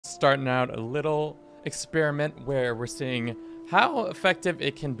starting out a little experiment where we're seeing how effective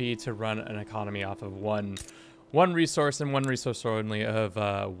it can be to run an economy off of one resource and one resource only of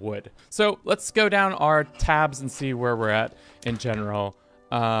wood. So let's go down our tabs and see where we're at in general.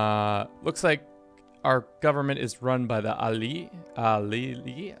 Looks like our government is run by the Ali. Ugh,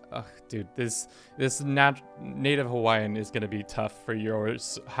 dude, this native Hawaiian is gonna be tough for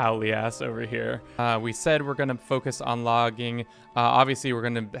yours howly ass over here. We said we're gonna focus on logging. Obviously, we're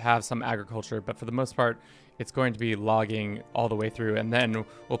gonna have some agriculture, but for the most part, it's going to be logging all the way through, and then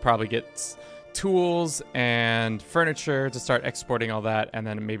we'll probably get tools and furniture to start exporting all that, and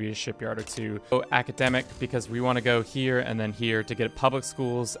then maybe a shipyard or two. So academic, because we want to go here and then here to get public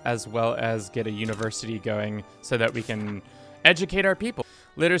schools as well as get a university going so that we can educate our people.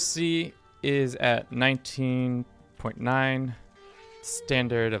 Literacy is at 19.9.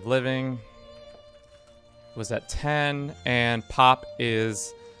 Standard of living was at 10, and pop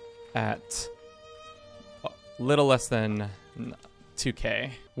is at little less than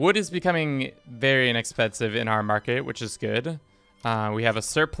 2K. Wood is becoming very inexpensive in our market, which is good. We have a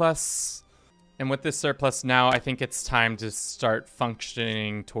surplus, and with this surplus now, I think it's time to start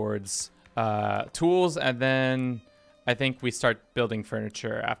functioning towards tools, and then I think we start building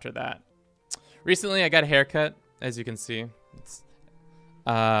furniture after that. Recently, I got a haircut, as you can see.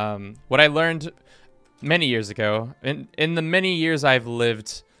 What I learned many years ago, in the many years I've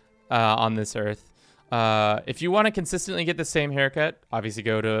lived on this earth, if you want to consistently get the same haircut, obviously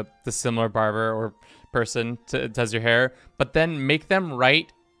go to the similar barber or person does your hair, but then make them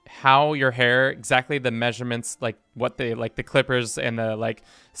write how your hair, exactly the measurements, like what they, like the clippers and the like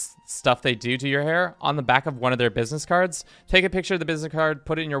stuff they do to your hair on the back of one of their business cards. Take a picture of the business card,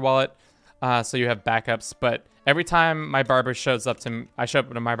 put it in your wallet, so you have backups. But every time my barber shows up to me, I show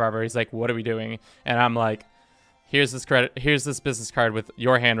up to my barber, he's like, "What are we doing?" And I'm like, here's this business card with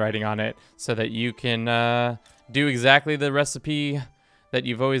your handwriting on it so that you can do exactly the recipe that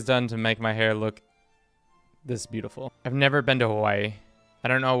you've always done to make my hair look this beautiful. I've never been to Hawaii. I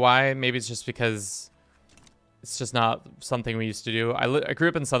don't know why. Maybe it's just because it's just not something we used to do. I grew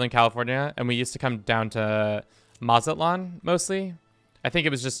up in Southern California, and we used to come down to Mazatlan mostly. I think it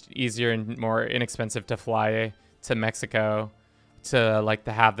was just easier and more inexpensive to fly to Mexico to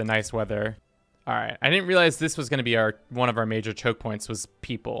have the nice weather. All right, I didn't realize this was going to be one of our major choke points was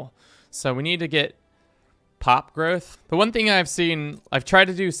people. So we need to get pop growth. The one thing I've tried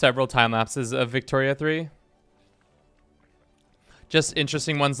to do several time lapses of Victoria 3. Just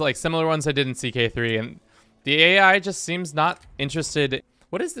interesting ones, like similar ones I did in CK3, and the AI just seems not interested.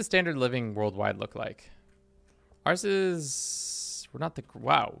 What does the standard living worldwide look like? Ours is, we're not the,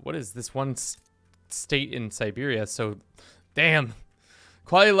 wow, what is this one state in Siberia? So, damn.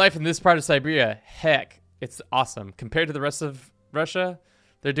 Quality of life in this part of Siberia, heck, it's awesome. Compared to the rest of Russia,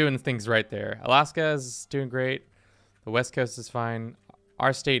 they're doing things right there. Alaska is doing great. The West Coast is fine.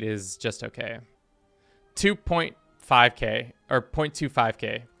 Our state is just okay. 2.5K or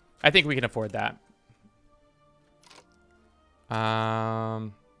 0.25K. I think we can afford that. We're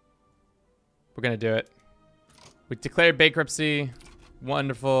gonna do it. We declared bankruptcy.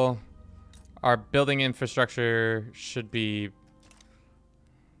 Wonderful. Our building infrastructure should be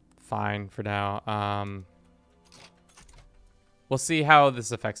fine for now. We'll see how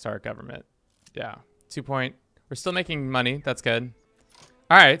this affects our government. Yeah, we're still making money. That's good.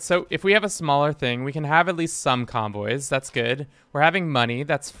 All right, so if we have a smaller thing, we can have at least some convoys. That's good. We're having money.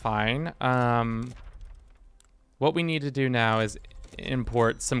 That's fine. What we need to do now is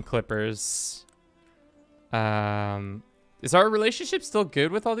import some clippers. Is our relationship still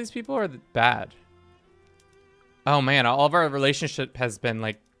good with all these people, or bad? Oh man, all of our relationship has been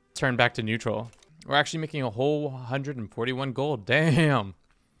like turned back to neutral. We're actually making a whole 141 gold. Damn.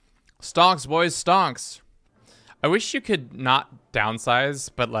 Stonks, boys, stonks. I wish you could not downsize,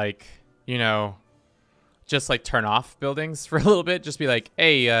 but like, you know, just like turn off buildings for a little bit. Just be like,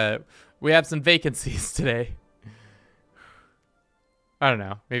 hey, we have some vacancies today. I don't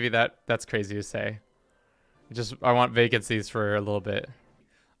know. Maybe that's crazy to say. I want vacancies for a little bit.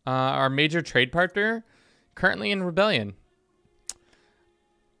 Our major trade partner, currently in rebellion.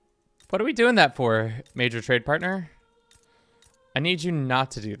 What are we doing that for, major trade partner? I need you not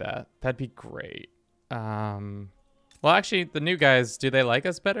to do that. That'd be great. Well, actually, the new guys, do they like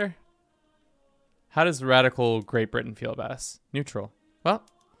us better? How does radical Great Britain feel about us? Neutral. Well,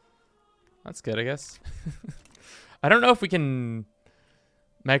 that's good, I guess. I don't know if we can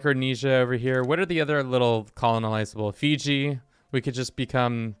Micronesia over here. What are the other little colonizable? Fiji. We could just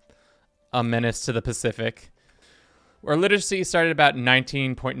become a menace to the Pacific. Our literacy started about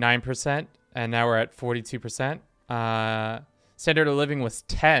 19.9%, and now we're at 42%. Standard of living was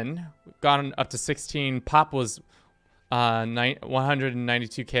 10, gone up to 16. Pop was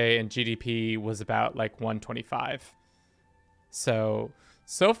 192K, and GDP was about like 125. So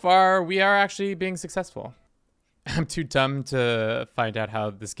far we are actually being successful. I'm too dumb to find out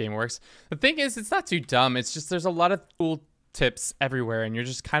how this game works. The thing is, it's not too dumb. It's just there's a lot of cool tips everywhere, and you're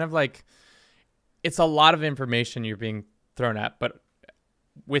just kind of like, it's a lot of information you're being thrown at, but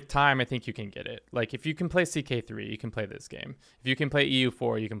with time, I think you can get it. Like, if you can play CK3, you can play this game. If you can play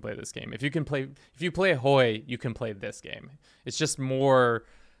EU4, you can play this game. If you play Hoi, you can play this game. It's just more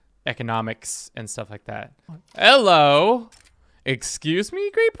economics and stuff like that. Hello. Excuse me,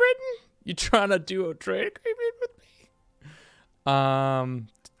 Great Britain? You trying to do a trade agreement with me?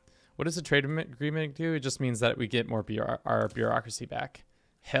 What does a trade agreement do? It just means that we get more our bureaucracy back.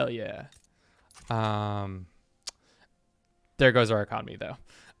 Hell yeah. There goes our economy, though.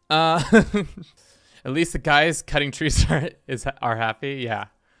 At least the guys cutting trees are happy. Yeah,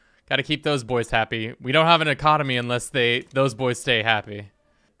 got to keep those boys happy. We don't have an economy unless those boys stay happy.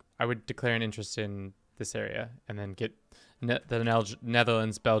 I would declare an interest in this area and then get the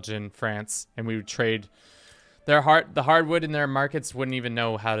Netherlands, Belgium, France, and we would trade. The hardwood in their markets wouldn't even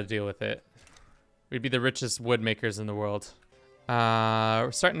know how to deal with it. We'd be the richest wood makers in the world. We're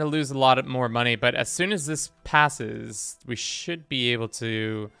starting to lose a lot more money, but as soon as this passes, we should be able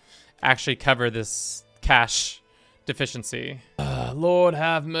to actually cover this cash deficiency. Lord,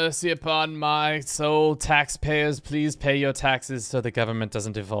 have mercy upon my soul. Taxpayers, please pay your taxes so the government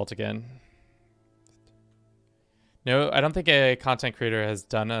doesn't default again. No, I don't think a content creator has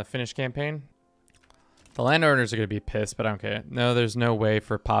done a Finnish campaign. The landowners are going to be pissed, but I don't care. No, there's no way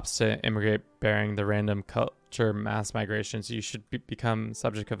for pops to immigrate bearing the random culture mass migrations. You should become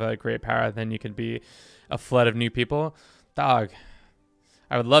subject of a great power. Then you could be a flood of new people. Dog.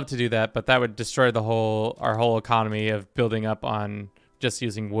 I would love to do that, but that would destroy our whole economy of building up on just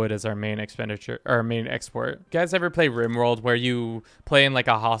using wood as our main expenditure or our main export. You guys ever play RimWorld where you play in like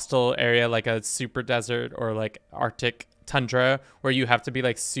a hostile area, like a super desert or like Arctic tundra, where you have to be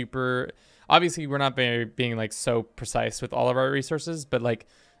like super, obviously we're not being like so precise with all of our resources, but like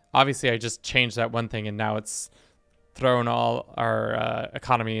obviously I just changed that one thing and now it's thrown all our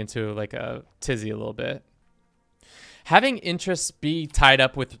economy into like a tizzy a little bit. Having interests be tied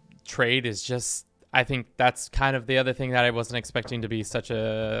up with trade is just, I think that's kind of the other thing that I wasn't expecting to be such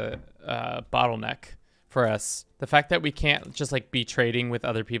a bottleneck for us. The fact that we can't just like be trading with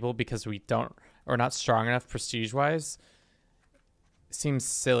other people because we're not strong enough prestige-wise seems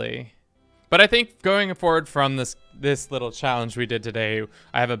silly. But I think going forward from this little challenge we did today,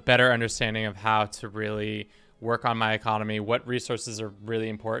 I have a better understanding of how to really work on my economy, what resources are really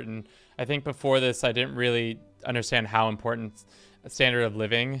important. I think before this, I didn't really understand how important a standard of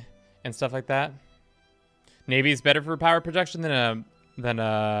living and stuff like that. Navy is better for power production than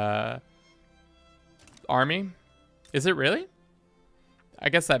a army. Is it really? I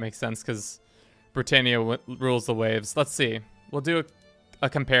guess that makes sense because Britannia rules the waves. Let's see. We'll do a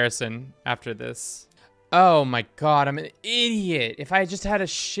comparison after this. Oh my god, I'm an idiot. If I just had a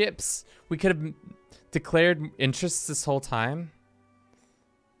ships, we could have declared interests this whole time.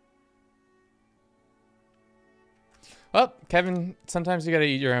 Well, Kevin, sometimes you gotta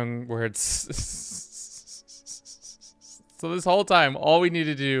eat your own words. So this whole time, all we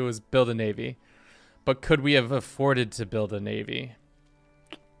needed to do was build a navy. But could we have afforded to build a navy?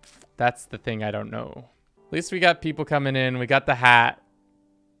 That's the thing I don't know. At least we got people coming in. We got the hat.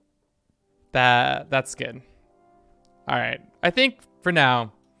 That's good. All right. I think for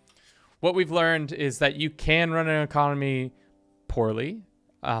now, what we've learned is that you can run an economy poorly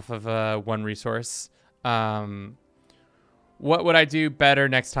off of one resource. What would I do better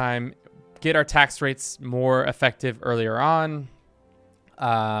next time? Get our tax rates more effective earlier on.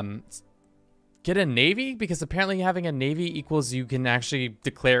 Get a navy, because apparently having a navy equals you can actually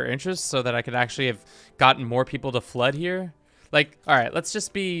declare interest, so that I could actually have gotten more people to flood here. Like, all right, let's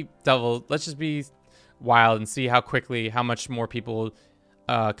just be wild and see how much more people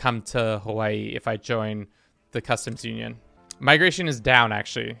come to Hawaii if I join the customs union. Migration is down,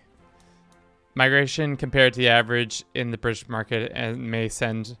 actually. Migration compared to the average in the British market, and may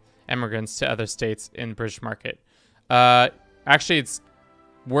send immigrants to other states in the British market. Actually, it's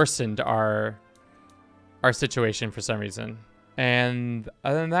worsened our situation for some reason. And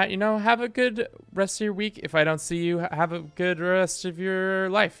other than that, you know, have a good rest of your week. If I don't see you, have a good rest of your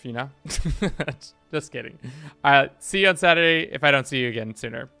life, you know. Just kidding. See you on Saturday if I don't see you again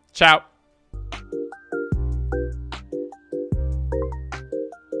sooner. Ciao.